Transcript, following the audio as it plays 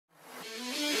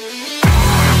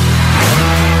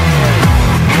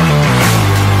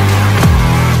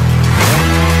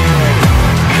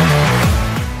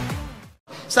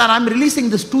Sir, I'm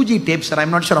releasing this 2G tape, sir. I'm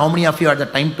not sure how many of you had the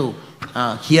time to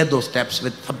hear those tapes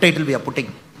with subtitle we are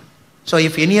putting. So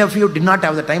if any of you did not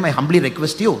have the time, I humbly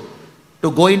request you to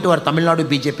go into our Tamil Nadu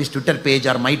BJP's Twitter page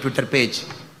or my Twitter page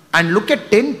and look at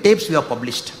 10 tapes we have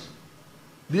published.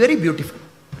 Very beautiful.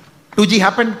 2G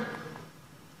happened.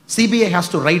 CBI has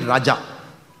to write Raja.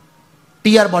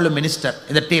 T.R. Balu minister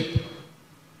in the tape.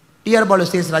 T.R. Balu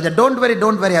says, Raja, don't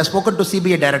worry, I have spoken to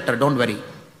CBI director, don't worry.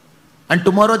 And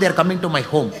tomorrow they are coming to my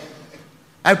home.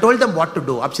 I have told them what to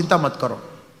do. Ab chinta mat karo.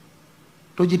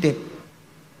 2G tape.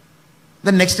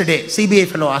 The next day, CBI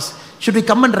fellow asks, should we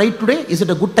come and write today? Is it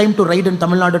a good time to write in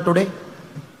Tamil Nadu today?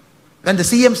 When the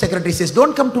CM secretary says,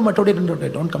 don't come today,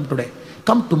 don't come today.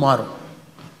 Come tomorrow.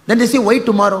 Then they say, why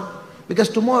tomorrow? Because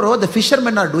tomorrow the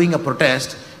fishermen are doing a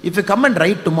protest. If you come and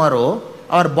write tomorrow,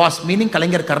 our boss, meaning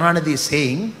Kalaignar Karunanidhi, is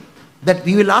saying that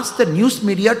we will ask the news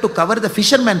media to cover the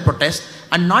fisherman protest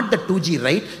and not the 2G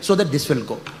right, so that this will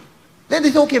go. Then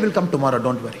they say, okay, we'll come tomorrow,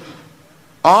 don't worry.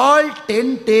 All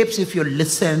 10 tapes, if you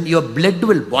listen, your blood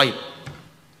will boil.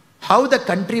 How the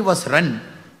country was run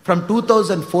from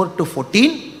 2004 to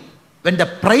 14, when the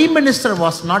Prime Minister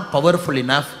was not powerful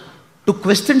enough to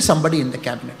question somebody in the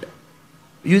cabinet.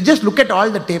 You just look at all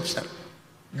the tapes, sir.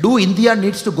 Do India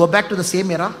needs to go back to the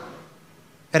same era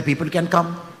where people can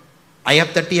come? I have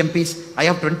 30 MPs, I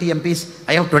have 20 MPs,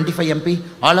 I have 25 MP.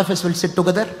 All of us will sit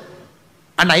together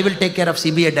and I will take care of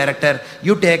CBI director,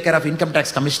 you take care of income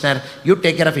tax commissioner, you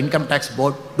take care of income tax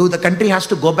board. Do the country has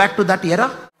to go back to that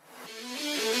era?